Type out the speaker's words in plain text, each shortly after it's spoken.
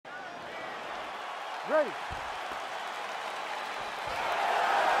Ready.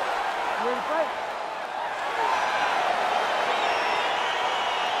 Ready to fight?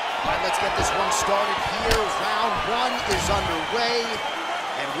 All right, let's get this one started here. Round one is underway.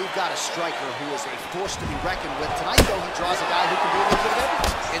 And we've got a striker who is a force to be reckoned with. Tonight, though, he draws a guy who can do a little bit of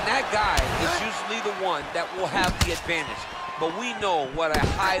everything. And that guy is usually the one that will have the advantage. But we know what a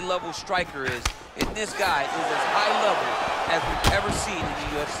high-level striker is. And this guy is as high level as we've ever seen in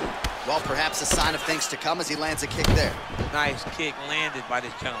the UFC. Well, perhaps a sign of things to come as he lands a kick there. Nice kick landed by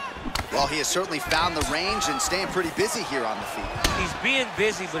this gentleman. Well, he has certainly found the range and staying pretty busy here on the feet. He's being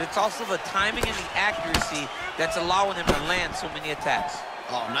busy, but it's also the timing and the accuracy that's allowing him to land so many attacks.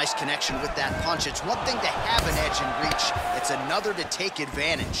 Oh, nice connection with that punch. It's one thing to have an edge and reach. It's another to take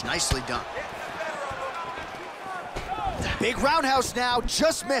advantage. Nicely done. Big roundhouse now,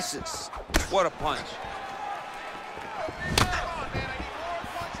 just misses. What a punch.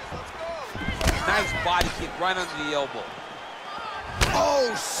 Nice body kick right under the elbow.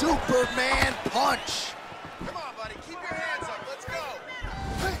 Oh, Superman punch. Come on, buddy, keep your hands up, let's go.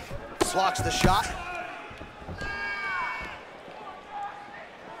 Blocks the shot.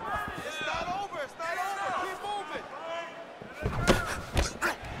 It's not over, keep moving.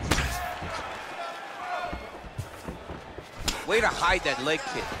 Way to hide that leg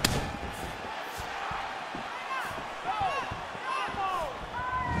kick.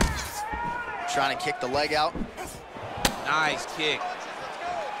 Trying to kick the leg out. Nice kick.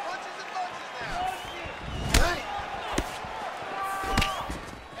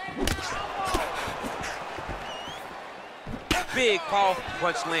 Big, powerful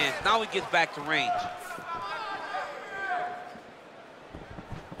punch lands. Now he gets back to range.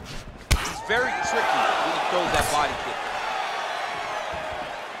 He's very tricky when he throws that body kick.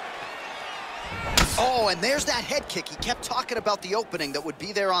 Oh, and there's that head kick. He kept talking about the opening that would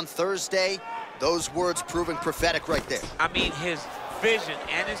be there on Thursday. Those words proving prophetic right there. I mean, his vision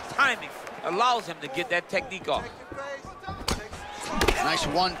and his timing allows him to get that technique off. Nice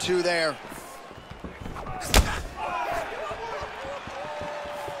 1-2 there.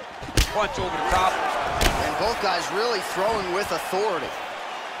 Punch over the top. And both guys really throwing with authority.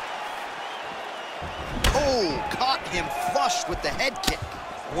 Oh, caught him flush with the head kick.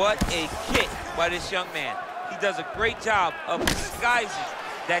 What a kick by this young man. He does a great job of disguising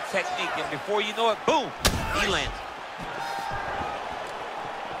that technique, and before you know it, boom, he lands.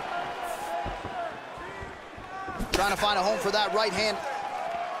 Trying to find a home for that right hand.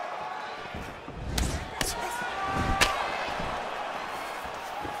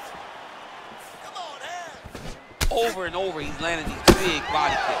 Over and over, he's landing these big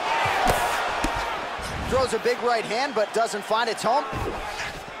body kicks. Throws a big right hand, but doesn't find its home.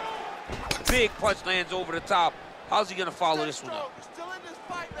 Big punch lands over the top. How's he gonna follow this one up? Still in this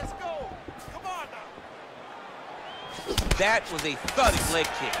fight, let's go. Come on now. That was a thudding leg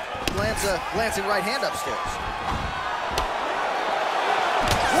kick. Lands a glancing right hand upstairs.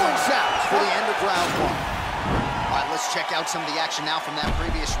 Points out for the end of round one. All right, let's check out some of the action now from that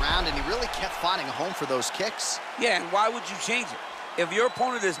previous round, and he really kept finding a home for those kicks. Yeah, and why would you change it? If your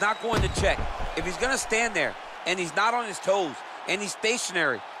opponent is not going to check, if he's gonna stand there and he's not on his toes and he's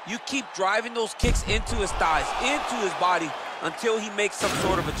stationary, you keep driving those kicks into his thighs, into his body, until he makes some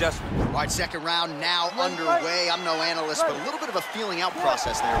sort of adjustment. All right, second round now underway. I'm no analyst, but a little bit of a feeling out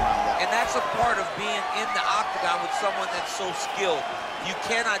process there around one. And that's a part of being in the octagon with someone that's so skilled. You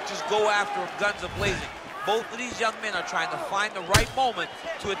cannot just go after him guns a-blazing. Both of these young men are trying to find the right moment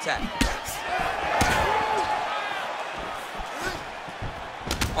to attack.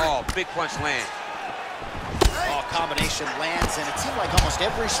 Oh, big punch lands. Oh, combination lands, and it seemed like almost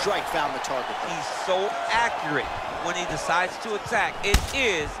every strike found the target. He's so accurate when he decides to attack. It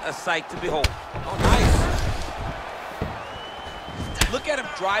is a sight to behold. Oh, nice. Look at him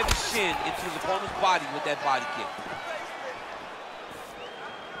drive his shin into his opponent's body with that body kick.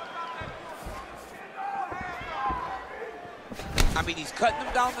 I mean, he's cutting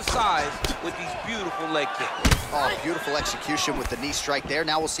them down the sides with these beautiful leg kicks. Oh, beautiful execution with the knee strike there.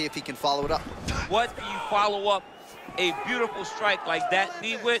 Now we'll see if he can follow it up. What do you follow up a beautiful strike like that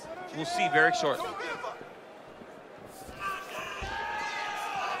knee with? We'll see very shortly.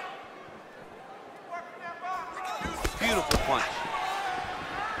 Beautiful punch.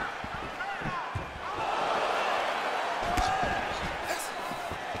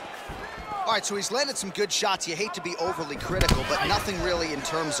 All right, so he's landed some good shots. You hate to be overly critical, but nothing really in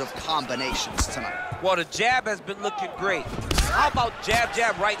terms of combinations tonight. Well, the jab has been looking great. How about jab,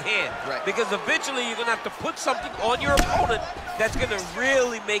 jab, right hand? Right. Because eventually you're gonna have to put something on your opponent that's gonna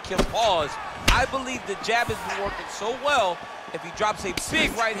really make him pause. I believe the jab has been working so well If he drops a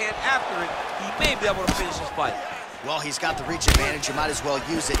big right hand after it, he may be able to finish his fight. Well, he's got the reach advantage. You might as well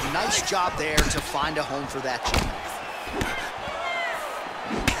use it. Nice job there to find a home for that jab.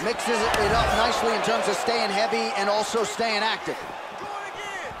 Mixes it up nicely in terms of staying heavy and also staying active.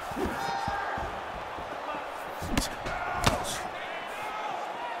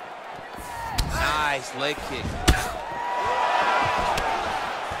 Nice leg kick.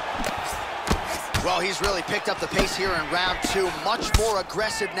 Well, he's really picked up the pace here in round 2. Much more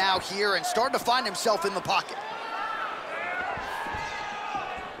aggressive now here and starting to find himself in the pocket.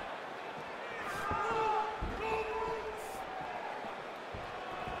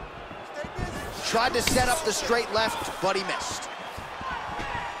 Tried to set up the straight left, but he missed.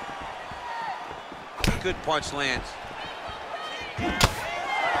 Good punch lands.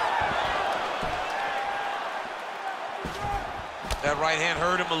 That right hand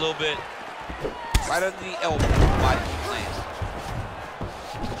hurt him a little bit. Right under the elbow, body lands.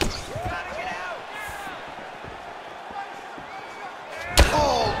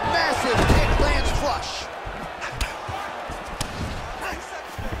 Oh, massive kick lands flush.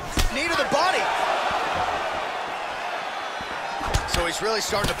 Knee to the body. So he's really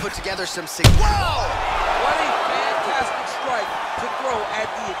starting to put together some Whoa! What a fantastic strike to throw at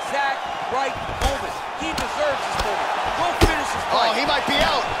the exact right moment. He deserves this moment. Go finish his fight. Oh, he might be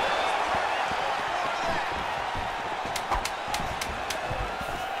out.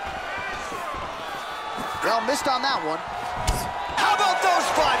 Well, missed on that one. How about those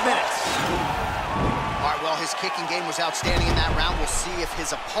 5 minutes? All right, well, his kicking game was outstanding in that round. We'll see if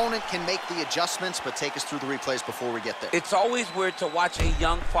his opponent can make the adjustments, but take us through the replays before we get there. It's always weird to watch a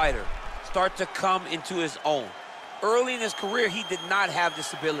young fighter start to come into his own. Early in his career, he did not have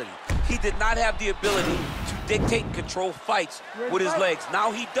this ability. He did not have the ability to dictate and control fights with his legs.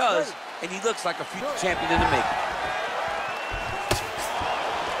 Now he does, and he looks like a future champion in the making.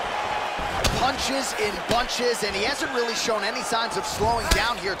 Punches in bunches, and he hasn't really shown any signs of slowing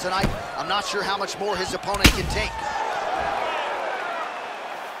down here tonight. I'm not sure how much more his opponent can take.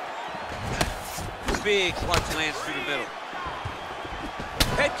 Big punch lands through the middle.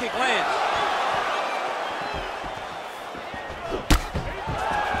 Head kick lands.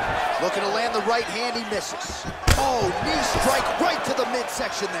 Looking to land the right hand, he misses. Oh, knee strike right to the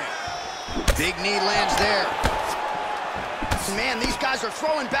midsection there. Big knee lands there. Man, these guys are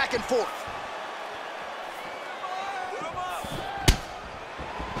throwing back and forth.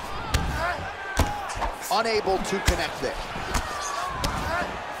 Unable to connect there.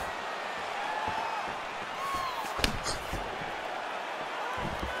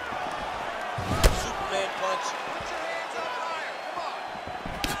 Superman punch.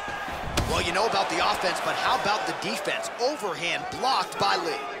 Well, you know about the offense, but how about the defense? Overhand blocked by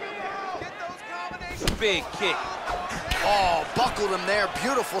Lee. Big kick. Oh, buckled him there.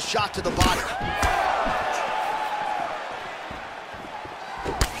 Beautiful shot to the body.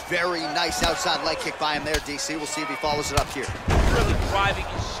 Very nice outside leg kick by him there, DC. We'll see if he follows it up here. Really driving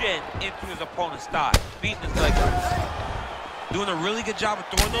his shin into his opponent's thigh, beating his leg up. Doing a really good job of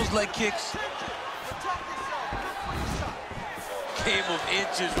throwing those leg kicks. Game of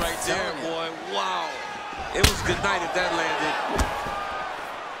inches right there, boy. Wow. It was good night if that landed.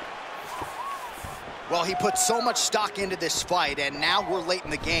 Well, he put so much stock into this fight, and now we're late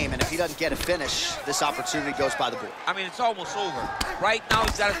in the game, and if he doesn't get a finish, this opportunity goes by the board. I mean, it's almost over. Right now,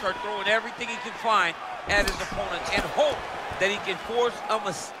 he's got to start throwing everything he can find at his opponent and hope that he can force a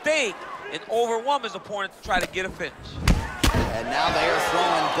mistake and overwhelm his opponent to try to get a finish. And now they are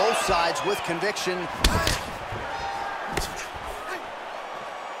throwing both sides with conviction.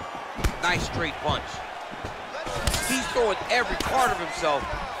 Nice straight punch. He's throwing every part of himself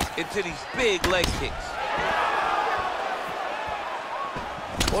into these big leg kicks.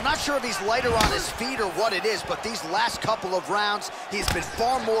 Well, not sure if he's lighter on his feet or what it is, but these last couple of rounds, he's been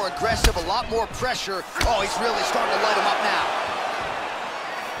far more aggressive, a lot more pressure. Oh, he's really starting to light him up now.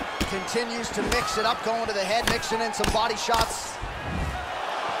 Continues to mix it up, going to the head, mixing in some body shots.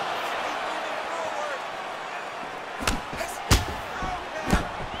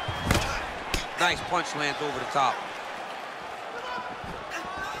 Nice punch lands over the top.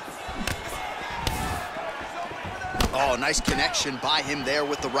 Oh, nice connection by him there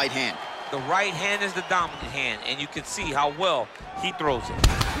with the right hand. The right hand is the dominant hand, and you can see how well he throws it.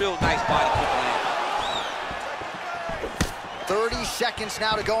 Real nice body kick land. 30 seconds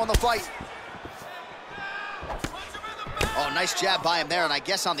now to go in the fight. Oh, nice jab by him there, and I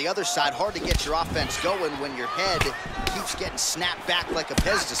guess on the other side, hard to get your offense going when your head keeps getting snapped back like a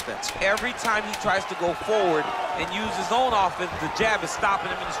Pez dispenser. Every time he tries to go forward and use his own offense, the jab is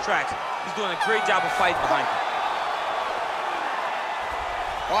stopping him in his tracks. He's doing a great job of fighting behind him.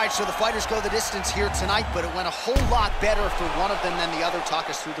 All right, so the fighters go the distance here tonight, but it went a whole lot better for one of them than the other. Talk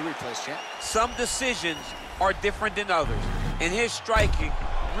us through the replays, champ. Some decisions are different than others, and his striking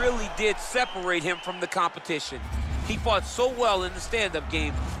really did separate him from the competition. He fought so well in the stand-up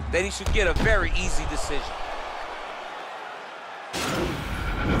game that he should get a very easy decision.